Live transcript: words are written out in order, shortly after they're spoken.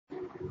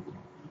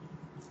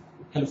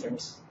Hello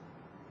friends.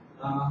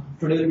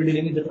 Today we'll be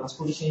dealing with the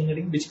transportation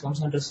engineering, which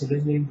comes under civil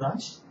engineering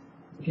branch.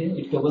 Okay,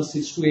 it covers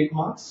 6 to 8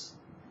 marks.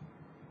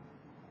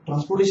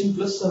 Transportation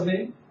plus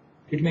survey,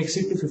 it may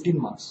exceed to 15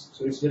 marks.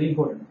 So it's very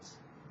important.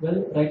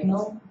 Well, right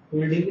now we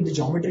will deal with the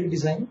geometric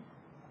design.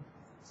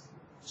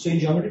 So in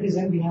geometric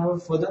design, we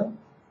have further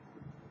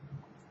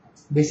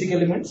basic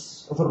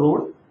elements of a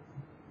road,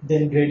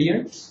 then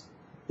gradients,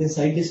 then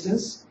side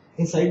distance.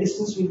 In side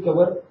distance, we'll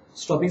cover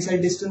stopping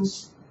side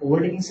distance,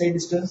 overtaking side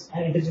distance,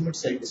 and interchangeable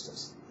side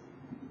distance.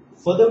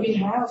 Further, we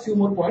have a few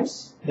more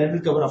points that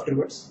we'll cover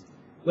afterwards.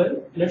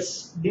 Well,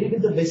 let's deal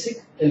with the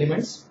basic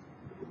elements.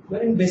 Well,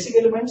 in basic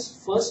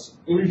elements, first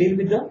we will deal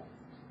with the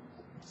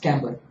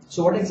camber.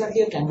 So what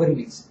exactly a camber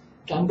means?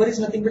 Camber is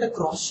nothing but a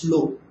cross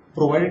slope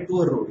provided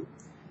to a road.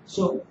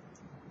 So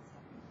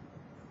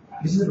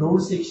this is a road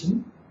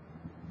section,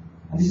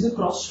 and this is a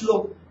cross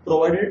slope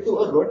provided to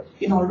a road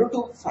in order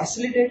to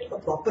facilitate a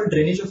proper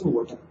drainage of the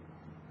water.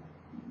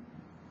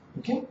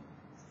 Okay,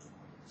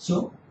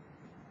 so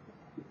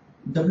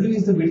W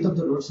is the width of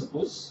the road,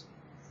 suppose.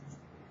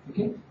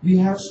 Okay, we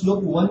have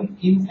slope 1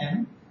 in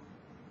N.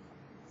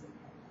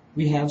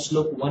 We have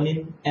slope 1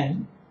 in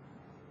N.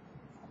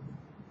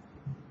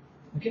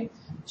 Okay,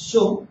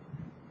 so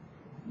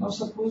now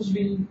suppose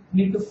we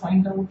need to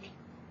find out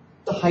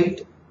the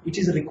height which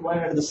is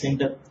required at the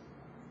center.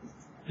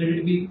 Let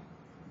it be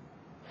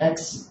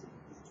X.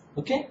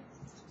 Okay,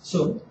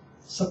 so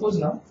suppose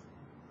now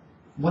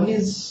 1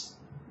 is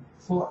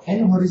for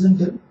N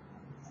horizontal,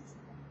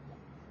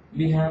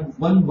 we have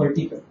 1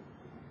 vertical.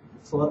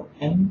 For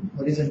N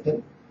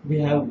horizontal, we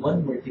have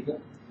 1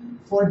 vertical.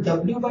 For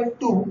W by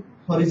 2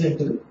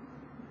 horizontal,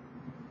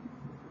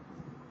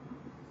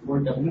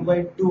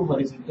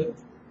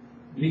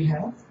 we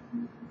have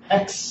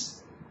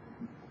X.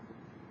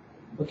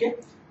 Okay,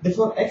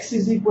 therefore X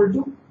is equal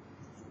to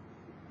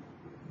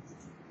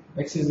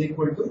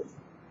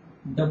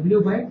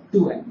W by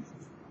 2N.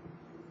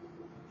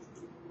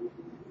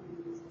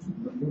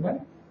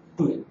 By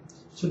 2N.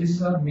 So this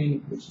is our main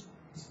equation.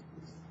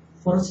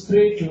 For a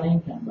straight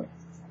line camber,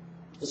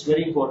 it's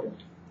very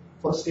important.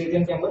 For a straight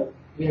line camber,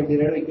 we have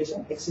derived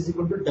equation X is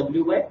equal to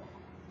W by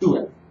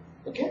 2N.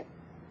 Okay,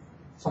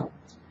 fine.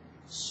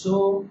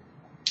 So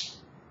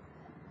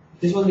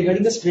this was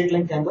regarding the straight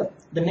line camber.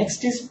 The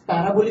next is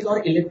parabolic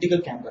or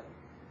elliptical camber.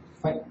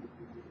 Fine.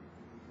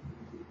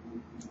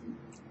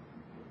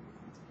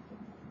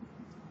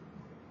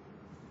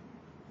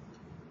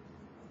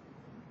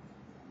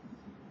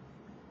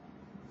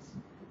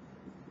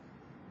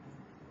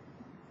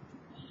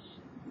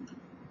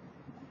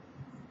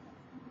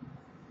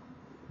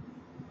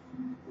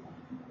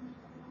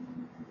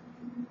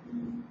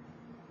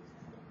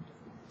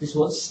 This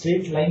was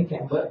straight line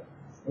camber.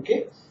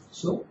 Okay,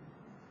 so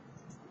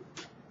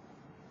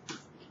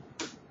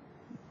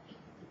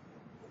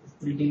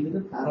we'll deal with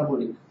the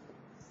parabolic.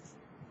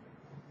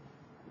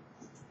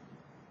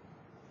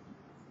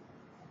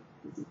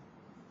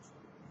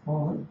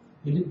 Or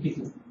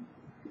elliptical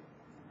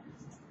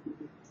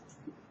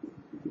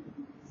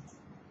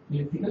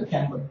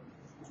camber.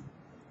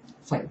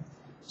 Fine.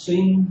 So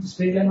in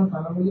straight line or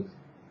parabolic,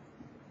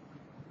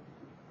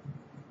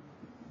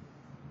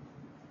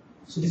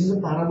 so this is a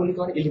parabolic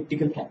or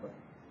elliptical camber.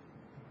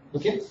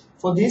 Okay,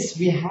 for this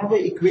we have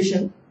an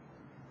equation.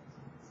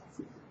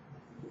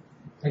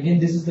 Again,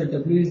 this is the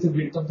W is the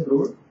width of the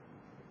road.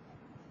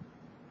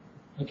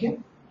 Okay,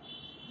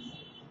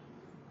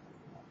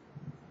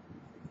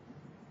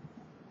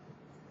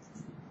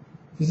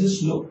 this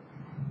is slope,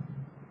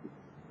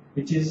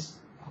 which is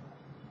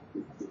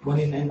 1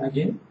 in N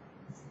again.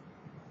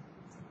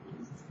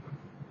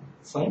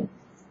 Fine.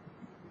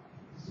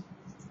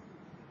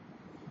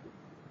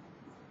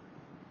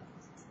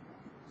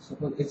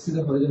 Suppose X is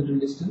the horizontal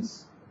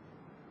distance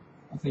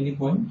of any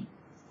point,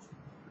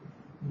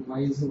 and Y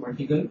is the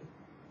vertical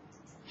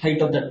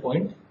height of that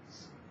point,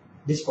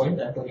 this point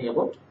that I am talking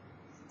about.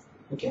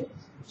 Okay,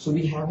 so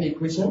we have an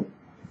equation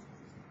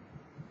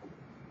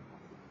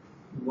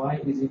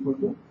Y is equal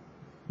to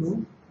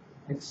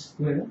 2x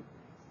square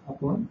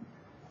upon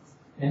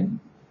N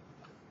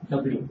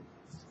W.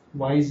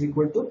 Y is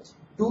equal to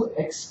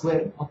 2x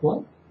square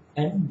upon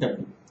N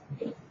W.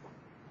 Okay.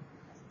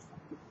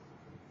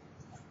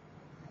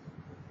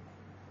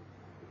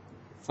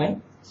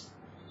 Fine.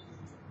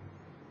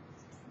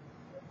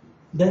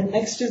 Then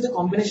next is the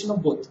combination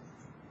of both.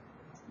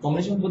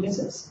 Combination of both in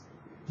sense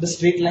the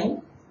straight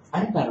line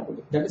and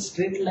parabolic. That is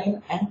straight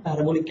line and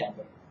parabolic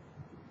camber.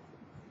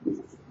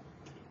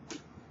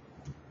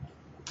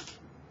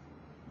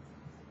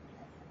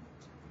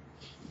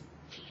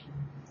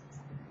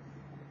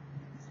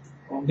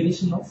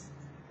 Combination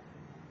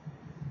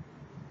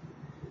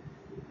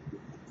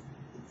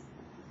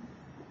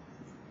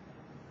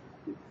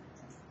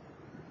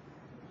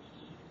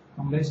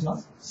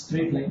of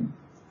straight line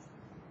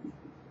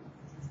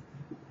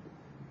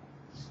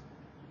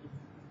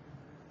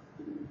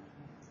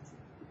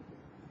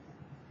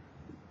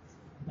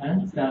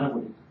and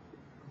parabolic.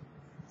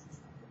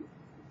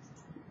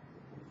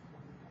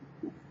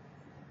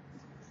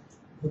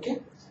 Okay,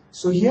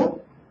 so here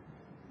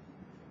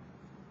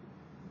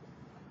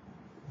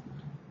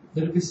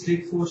there will be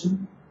straight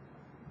portion,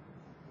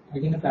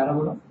 again a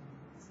parabola,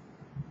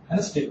 and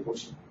a straight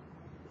portion.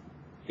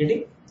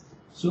 Getting?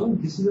 So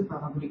this is a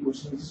parabolic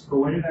portion which is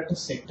provided at a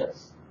center.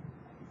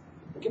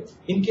 Okay.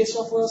 In case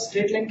of a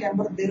straight line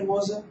camber, there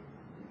was a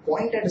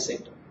point at the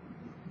center.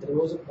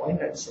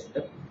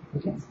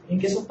 Okay. In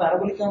case of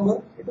parabolic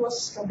camber, it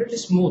was completely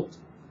smooth.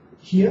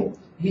 Here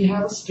we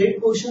have a straight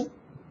portion,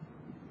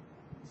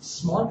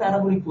 small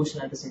parabolic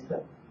portion at the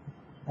center,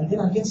 and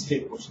then again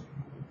straight portion.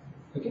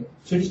 Okay.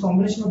 So it is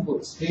combination of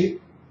both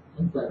straight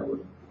and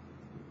parabolic.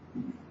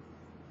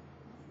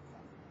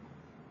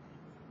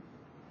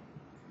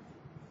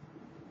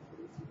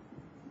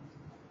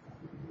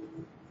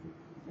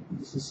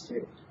 This is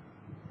straight.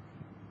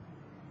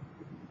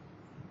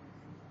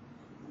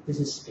 This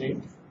is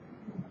straight.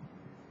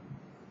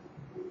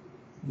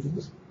 This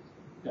is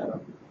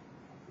parabolic.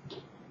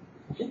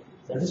 Okay,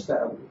 that is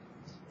parabolic.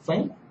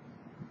 Fine.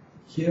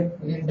 Here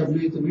again,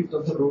 W is the width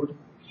of the road.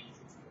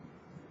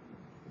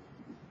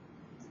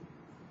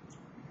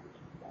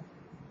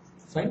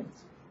 Fine.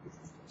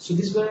 So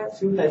these were a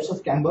few types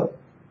of camber: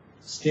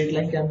 straight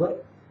line camber,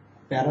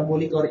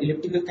 parabolic or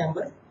elliptical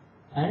camber,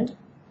 and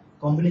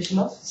combination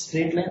of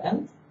straight line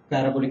and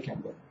parabolic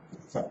camber.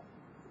 Fine.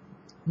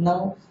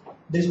 Now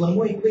there is one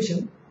more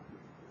equation.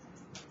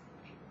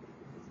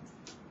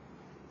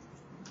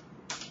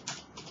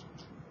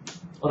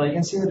 Or I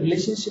can say a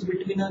relationship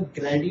between a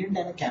gradient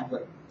and a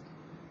camber.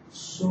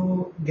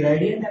 So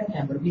gradient and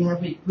camber, we have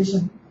an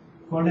equation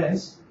called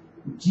as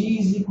G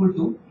is equal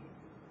to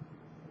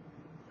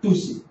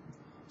 2C.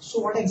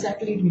 So what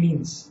exactly it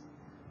means?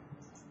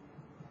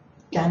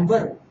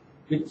 Camber,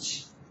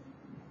 which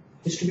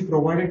is to be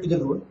provided to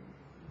the road,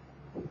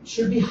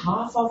 should be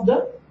half of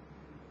the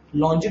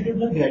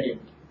longitudinal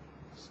gradient.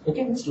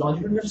 Okay, means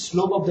longitudinal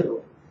slope of the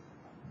road.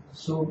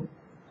 So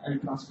I will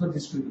transfer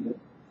this to here.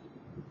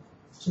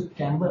 So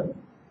camber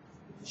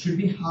should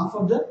be half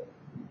of the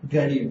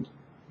gradient,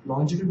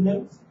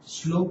 longitudinal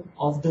slope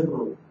of the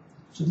road.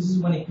 So this is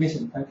one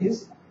equation, that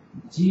is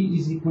G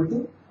is equal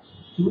to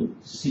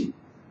 2C.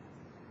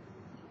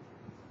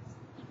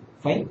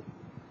 Fine.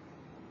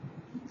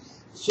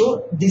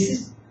 So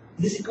this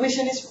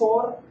equation is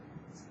for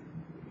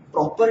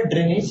proper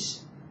drainage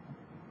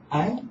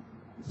and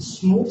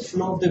smooth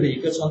flow of the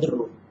vehicles on the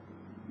road.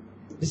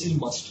 This is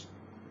must.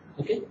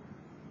 Okay.